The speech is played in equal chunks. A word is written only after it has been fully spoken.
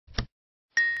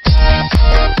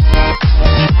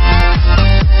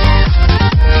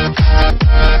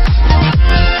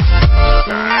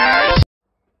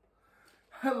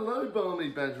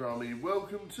Badger Army.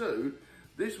 Welcome to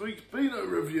this week's Beano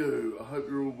review. I hope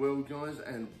you're all well, guys,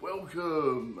 and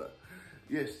welcome.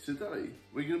 Yes, today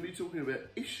we're going to be talking about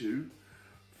issue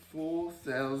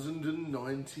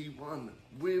 4091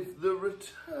 with the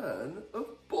return of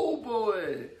Ball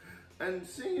Boy. And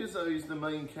seeing as though he's the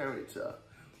main character,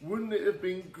 wouldn't it have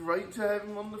been great to have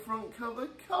him on the front cover?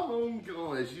 Come on,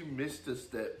 guys, you missed a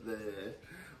step there.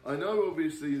 I know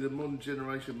obviously the modern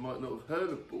generation might not have heard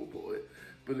of Ball Boy,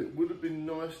 but it would have been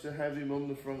nice to have him on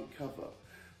the front cover.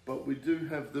 But we do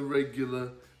have the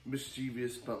regular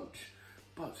mischievous bunch.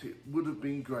 But it would have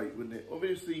been great, wouldn't it?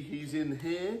 Obviously he's in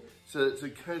here, so it's a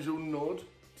casual nod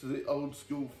to the old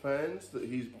school fans that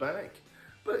he's back.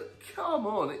 But come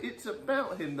on, it's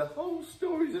about him. The whole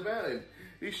story's about him.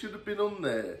 He should have been on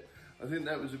there. I think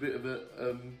that was a bit of a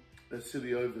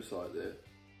silly oversight there.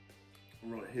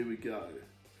 Right, here we go.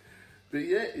 But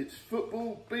yeah, it's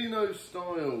football Beano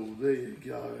style. There you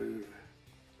go.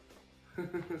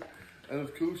 And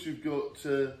of course, you've got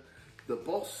the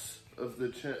boss of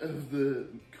the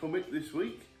comic this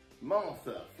week,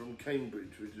 Martha from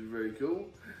Cambridge, which is very cool.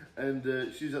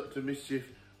 And she's up to mischief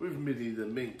with Minnie the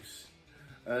minx.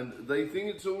 And they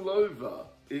think it's all over.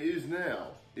 It is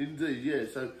now, indeed, yeah.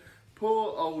 So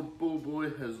poor old Ball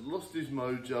Boy has lost his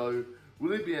mojo.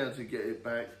 Will he be able to get it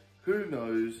back? Who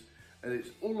knows? And it's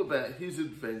all about his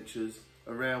adventures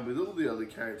around with all the other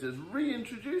characters,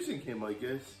 reintroducing him, I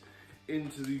guess,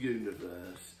 into the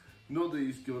universe. Not that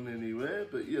he's gone anywhere,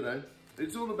 but you know,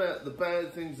 it's all about the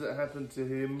bad things that happened to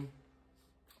him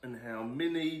and how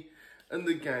Minnie and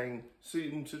the gang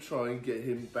seem to try and get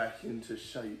him back into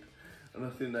shape. And I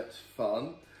think that's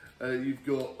fun. You've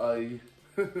got a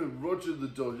Roger the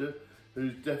Dodger,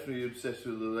 who's definitely obsessed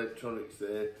with electronics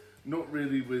there. Not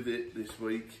really with it this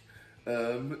week.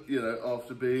 You know,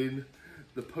 after being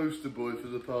the poster boy for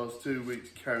the past 2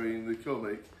 weeks carrying the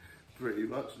comic, pretty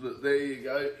much. Look, there you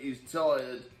go, he's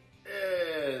tired.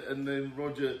 Yeah. And then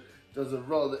Roger does a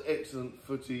rather excellent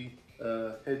footy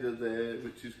header there,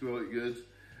 which is quite good.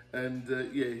 And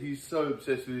yeah, he's so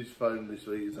obsessed with his phone this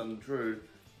week, it's untrue.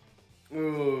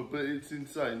 Oh, but it's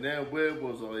insane. Now, where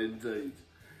was I indeed?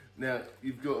 Now,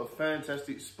 you've got a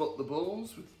fantastic Spot the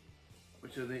Balls,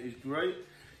 which I think is great.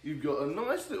 You've got a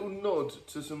nice little nod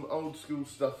to some old school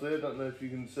stuff there. Don't know if you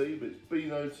can see, but it's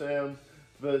Beano Town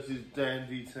versus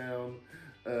Dandy Town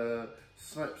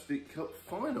Slapstick Cup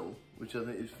final, which I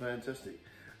think is fantastic.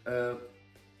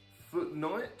 Foot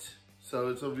Night, so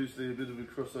it's obviously a bit of a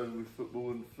crossover with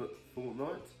football and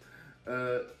Fortnite.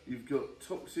 You've got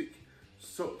Toxic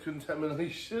Sock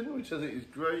Contamination, which I think is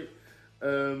great.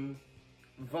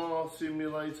 VAR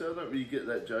Simulator, I don't really get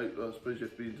that joke, but I suppose you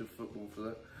have to be into football for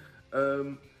that.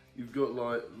 You've got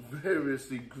like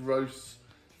variously gross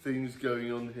things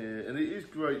going on here, and it is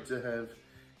great to have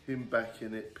him back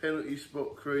in it. Penalty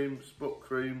Spot Cream,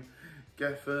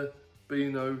 Gaffer,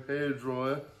 Beano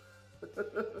Hairdryer.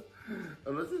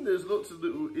 And I think there's lots of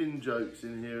little in-jokes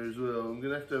in here as well. I'm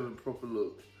going to have a proper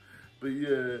look. But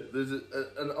yeah, there's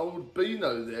an old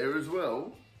Beano there as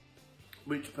well,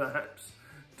 which perhaps,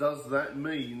 does that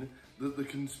mean that the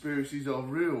conspiracies are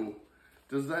real?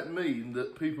 Does that mean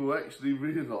that people actually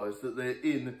realise that they're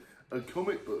in a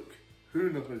comic book? Who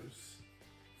knows?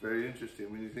 Very interesting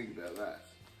when you think about that.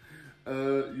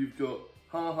 You've got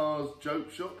Ha Ha's Joke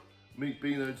Shop, meet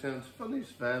Beano Town's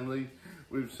funniest family,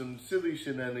 with some silly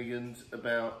shenanigans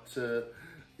about,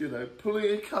 you know,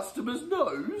 pulling a customer's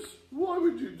nose. Why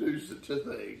would you do such a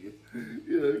thing?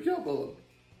 You know, come on.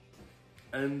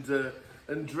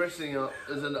 And dressing up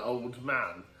as an old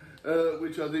man.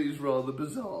 Which I think is rather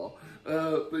bizarre.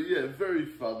 But yeah, very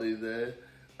funny there.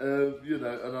 You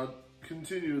know, and I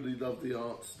continually love the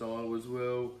art style as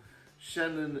well.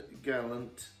 Shannon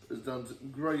Gallant has done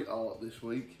some great art this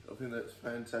week. I think that's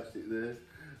fantastic there.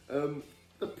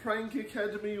 The Prank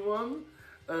Academy one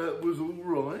was all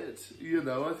right. You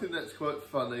know, I think that's quite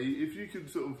funny. If you can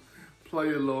sort of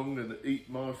play along and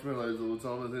eat marshmallows all the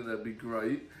time, I think that'd be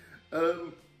great.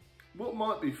 What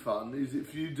might be fun is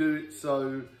if you do it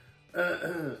so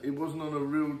it wasn't on a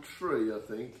real tree, I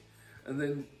think, and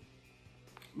then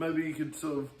maybe you could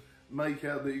sort of make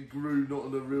out that it grew not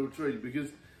on a real tree,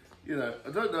 because, you know,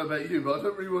 I don't know about you, but I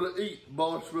don't really want to eat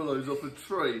marshmallows off a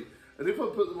tree. And if I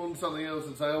put them on something else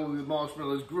and say, oh, the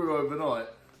marshmallows grew overnight,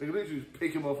 I can literally just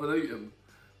pick them off and eat them.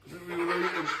 I don't really want to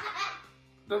eat them.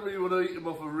 Don't really want to eat them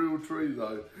off a real tree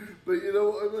though. But you know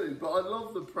what I mean? But I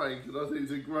love the prank and I think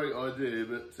it's a great idea,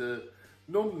 but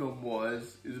nom-nom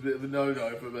wise is a bit of a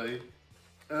no-no for me.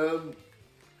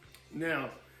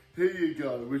 Now, here you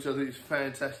go, which I think is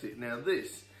fantastic. Now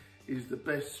this is the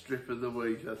best strip of the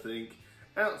week, I think.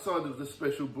 Outside of the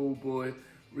special Ball Boy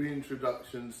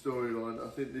reintroduction storyline. I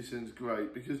think this one's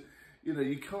great because, you know,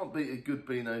 you can't beat a good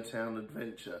Beano Town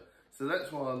adventure. So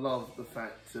that's why I love the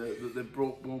fact that they've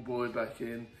brought Ball Boy back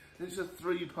in. And it's a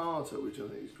 3-parter, which I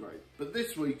think is great. But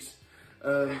this week's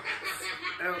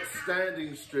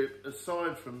outstanding strip,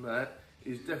 aside from that,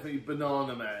 is definitely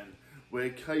Banana Man, where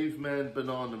Caveman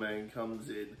Banana Man comes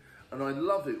in. And I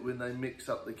love it when they mix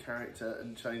up the character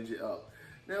and change it up.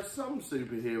 Now, some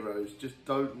superheroes just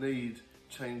don't need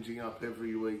changing up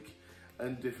every week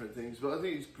and different things, but I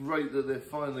think it's great that they're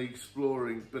finally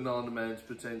exploring Banana Man's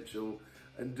potential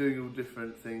and doing all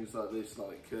different things like this,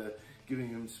 like giving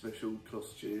him special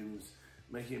costumes,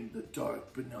 making him the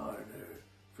Dark Banana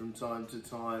from time to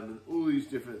time, and all these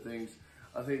different things.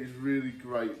 I think it's really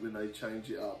great when they change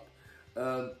it up.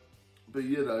 But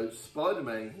you know,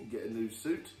 Spider-Man can get a new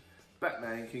suit,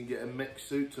 Batman can get a mech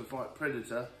suit to fight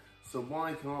Predator, so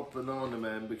why can't Banana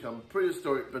Man become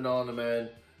Prehistoric Banana Man?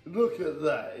 Look at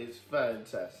that, it's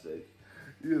fantastic.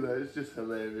 You know, it's just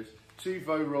hilarious. Chief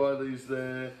O'Reilly's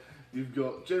there, you've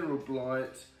got General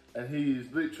Blight, and he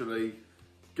is literally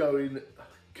going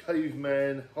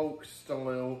Caveman Hulk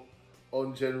style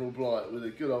on General Blight with a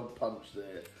good old punch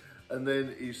there. And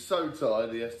then he's so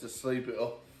tired he has to sleep it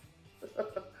off.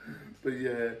 But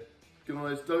yeah,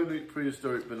 guys, don't eat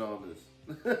prehistoric bananas.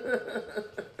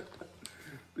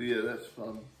 But yeah, that's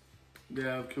fun.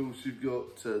 Now, of course, you've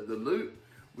got the loot,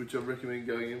 which I recommend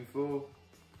going in for.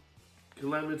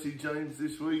 Calamity James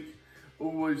this week,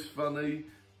 always funny,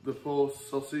 the poor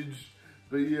sausage.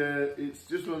 But yeah, it's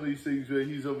just one of these things where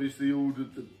he's obviously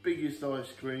ordered the biggest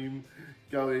ice cream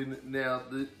going. Now,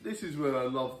 this is where I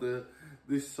love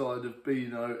this side of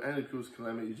Beano and of course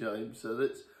Calamity James. So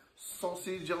that's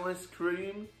sausage ice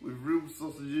cream with real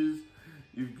sausages.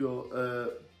 You've got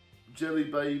jelly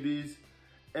babies,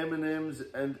 M&Ms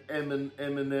and M&Ms.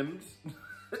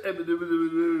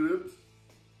 M&Ms.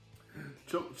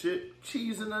 Choc chip,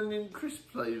 cheese and onion crisp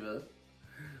flavour.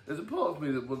 There's a part of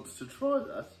me that wants to try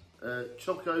that.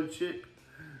 Choco chip,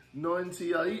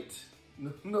 98,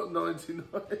 not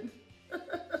 99.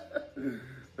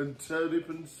 And turnip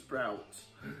and sprout.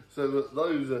 So look,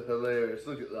 those are hilarious.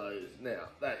 Look at those. Now,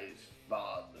 that is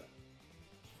fun.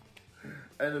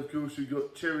 And of course, you've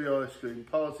got cherry ice cream,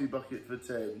 party bucket for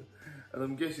 10. And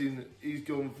I'm guessing he's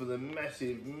gone for the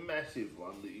massive, massive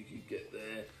one that you could get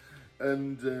there.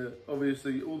 And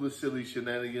obviously, all the silly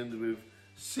shenanigans with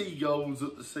seagulls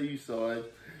at the seaside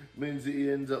means that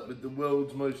he ends up with the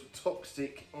world's most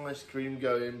toxic ice cream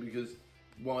going, because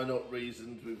why not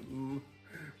reasons with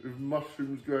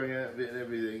mushrooms growing out of it and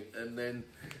everything. And then,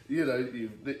 you know,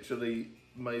 you've literally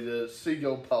made a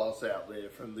seagull pass out there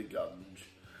from the gunge.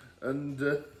 And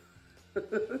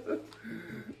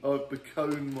I've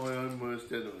become my own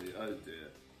worst enemy. Oh dear.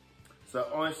 So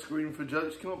ice cream for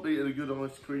jokes. Can't beat a good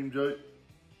ice cream joke.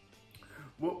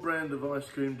 What brand of ice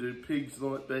cream do pigs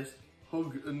like best?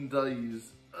 Hog and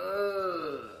Days.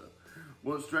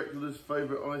 What's Dracula's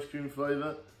favourite ice cream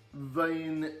flavour?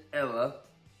 Vanilla.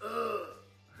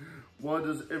 Why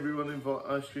does everyone invite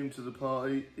ice cream to the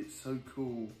party? It's so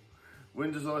cool.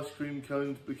 When does ice cream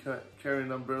cones carry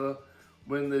an umbrella?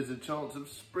 When there's a chance of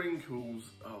sprinkles.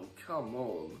 Oh, come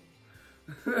on.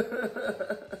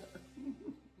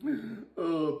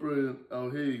 Oh, brilliant. Oh,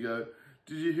 here you go.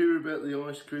 Did you hear about the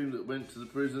ice cream that went to the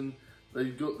prison? They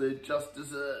got their just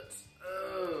desserts.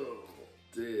 Oh,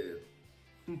 dear.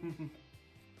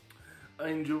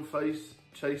 Angel face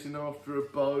chasing after a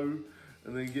bow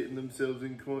and then getting themselves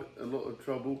in quite a lot of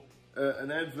trouble.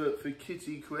 An advert for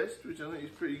Kitty Quest, which I think is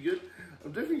pretty good.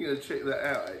 I'm definitely going to check that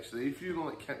out, actually. If you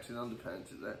like Captain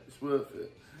Underpants at that, it's worth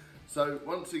it. So,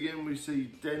 once again, we see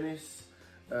Dennis.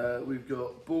 We've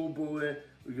got Ball Boy.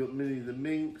 We've got Minnie the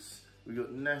Minx. We've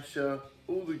got Nasha.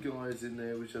 All the guys in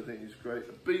there, which I think is great.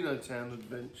 A Beano Town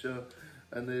adventure.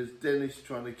 And there's Dennis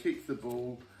trying to kick the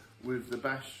ball with the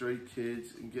Bash Street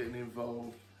kids and getting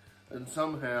involved. And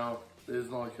somehow, there's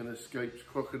like an escaped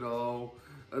crocodile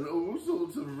and all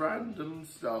sorts of random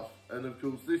stuff. And of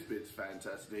course, this bit's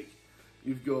fantastic.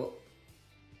 You've got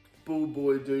Ball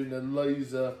Boy doing a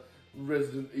laser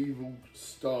Resident Evil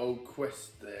style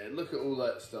quest there. Look at all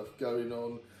that stuff going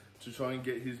on to try and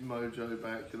get his mojo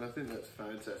back. And I think that's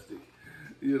fantastic.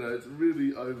 You know, it's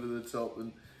really over the top.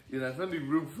 And, you know, if only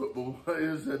real football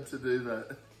players had to do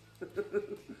that.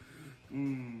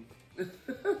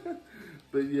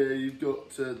 But yeah, you've got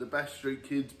the Bash Street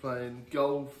kids playing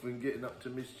golf and getting up to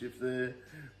mischief there,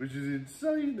 which is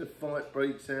insane. A fight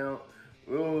breaks out.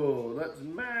 Oh, that's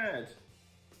mad.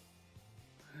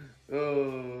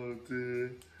 Oh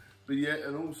dear. But yeah,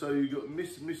 and also you've got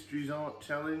Miss Mystery's Art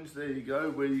Challenge. There you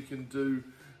go, where you can do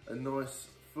a nice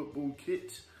football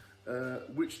kit.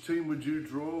 Which team would you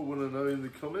draw? I want to know in the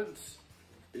comments.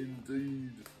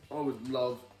 Indeed, I would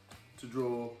love to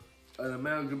draw an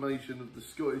amalgamation of the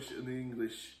Scottish and the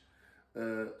English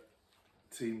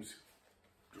teams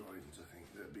drawings. I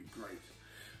think that'd be great.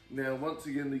 Now, once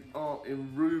again, the art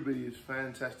in Ruby is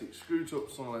fantastic. Screwtop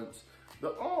Science.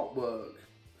 The artwork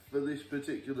for this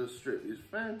particular strip is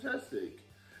fantastic.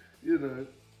 You know,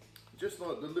 just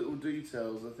like the little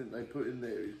details I think they put in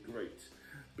there is great.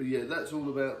 But yeah, that's all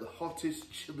about the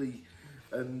hottest chili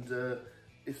and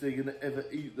if they're going to ever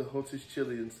eat the hottest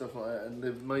chili and stuff like that. And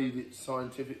they've made it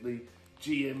scientifically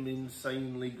GM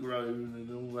insanely grown and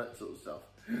all that sort of stuff.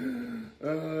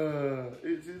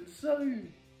 It's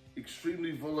insane.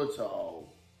 Extremely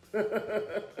volatile. So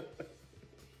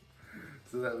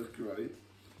that was great.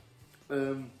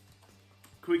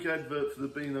 Quick advert for the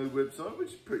Beano website, which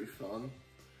is pretty fun.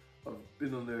 I've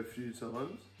been on there a few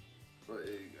times. Right,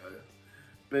 there you go.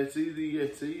 Betty the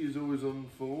Yeti is always on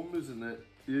form, isn't it?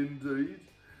 Indeed.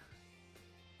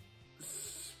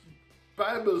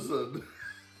 Spamazon.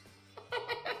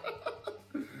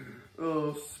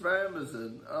 Oh,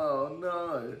 Spamazon. Oh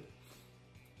no.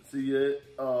 So yeah.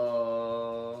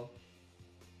 Oh.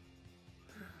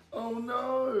 Oh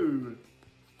no.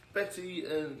 Betty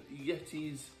and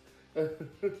Yeti's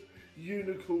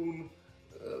unicorn.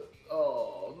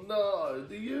 Oh no,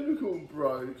 the unicorn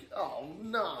broke. Oh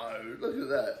no, look at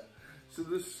that. So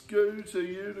the scooter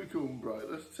unicorn broke.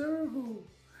 That's terrible.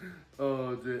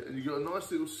 Oh dear. And you got a nice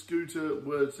little scooter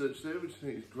word search there, which I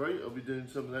think is great. I'll be doing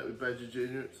some of that with Badger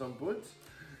Jr. at some point.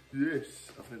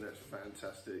 Yes, I think that's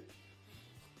fantastic.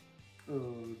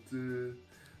 Oh dear.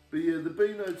 But yeah, the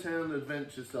Beano Town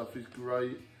adventure stuff is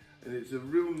great, and it's a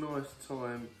real nice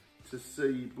time to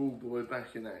see Ball Boy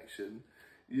back in action.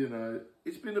 You know,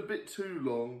 it's been a bit too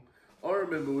long. I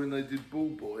remember when they did Ball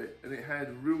Boy and it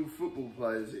had real football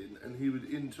players in and he would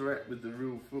interact with the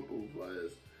real football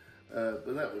players.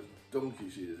 But that was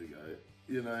donkey's years ago,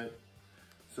 you know.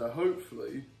 So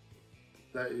hopefully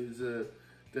that is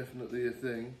definitely a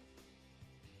thing.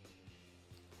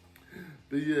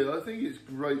 But yeah, I think it's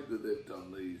great that they've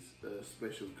done these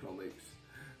special comics.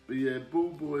 But yeah, Ball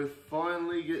Boy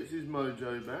finally gets his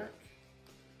mojo back.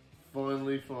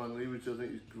 Finally, which I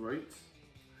think is great,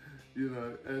 you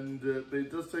know, and but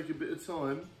it does take a bit of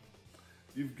time.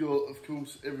 You've got, of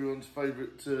course, everyone's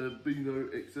favourite Beano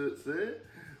excerpts there,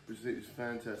 which I think is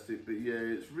fantastic. But yeah,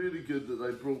 it's really good that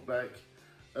they brought back,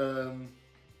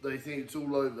 they think it's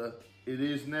all over. It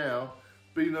is now.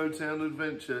 Beano Town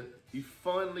Adventure. He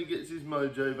finally gets his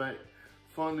mojo back,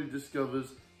 finally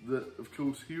discovers that, of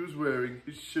course, he was wearing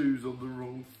his shoes on the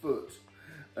wrong foot.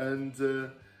 And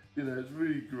you know, it's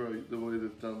really great the way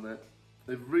they've done that.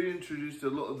 They've reintroduced a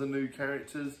lot of the new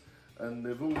characters and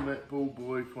they've all met Ball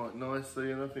Boy quite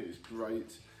nicely, and I think it's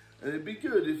great. And it'd be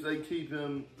good if they keep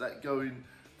that going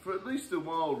for at least a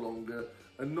while longer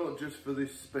and not just for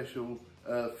this special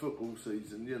football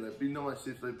season. You know, it'd be nice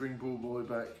if they bring Ball Boy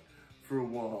back for a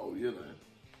while, you know.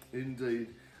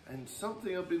 Indeed. And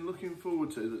something I've been looking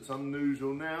forward to that's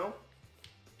unusual now,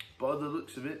 by the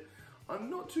looks of it, I'm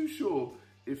not too sure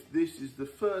if this is the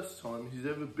first time he's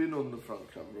ever been on the front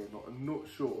cover or not. I'm not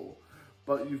sure.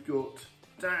 But you've got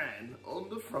Dan on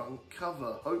the front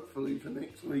cover, hopefully for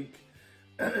next week.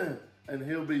 And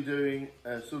he'll be doing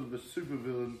a sort of a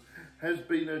supervillain. Has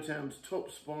Beano Town's top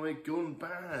spy gone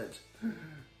bad?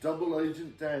 Double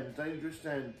Agent Dan, Dangerous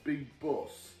Dan, Big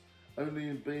Boss. Only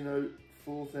in Beano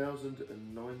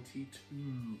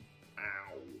 4092.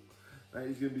 Ow. That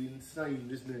is going to be insane,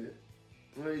 isn't it?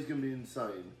 That is going to be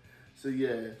insane. So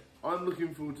yeah, I'm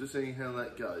looking forward to seeing how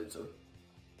that goes. I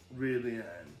really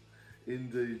am.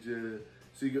 Indeed.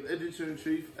 So you've got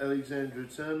Editor-in-Chief Alexandra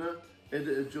Turner,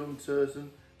 Editor John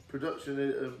Turton, Production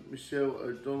Editor Michelle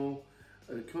O'Donnell,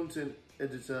 Content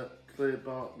Editor Claire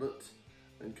Bartlett,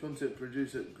 and Content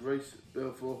Producer Grace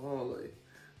Belfour-Harley.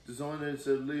 Design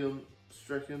Editor Leon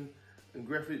Strachan, and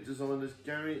Graphic Designers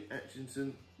Gary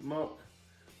Atchison, Mark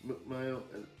McMail,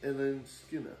 and Ellen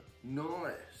Skinner.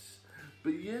 Nice!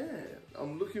 But yeah,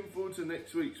 I'm looking forward to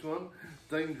next week's one,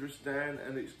 Dangerous Dan,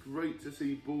 and it's great to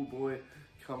see Ball Boy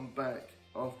come back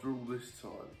after all this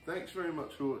time. Thanks very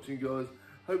much for watching, guys.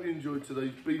 Hope you enjoyed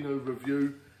today's Beano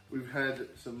review. We've had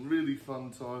some really fun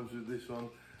times with this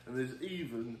one, and there's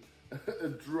even a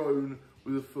drone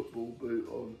with a football boot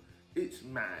on. It's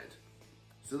mad.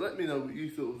 So let me know what you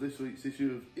thought of this week's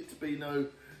issue of It's Beano.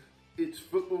 It's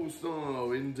football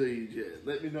style, indeed, yeah.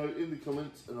 Let me know in the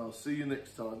comments and I'll see you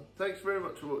next time. Thanks very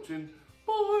much for watching.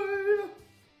 Bye!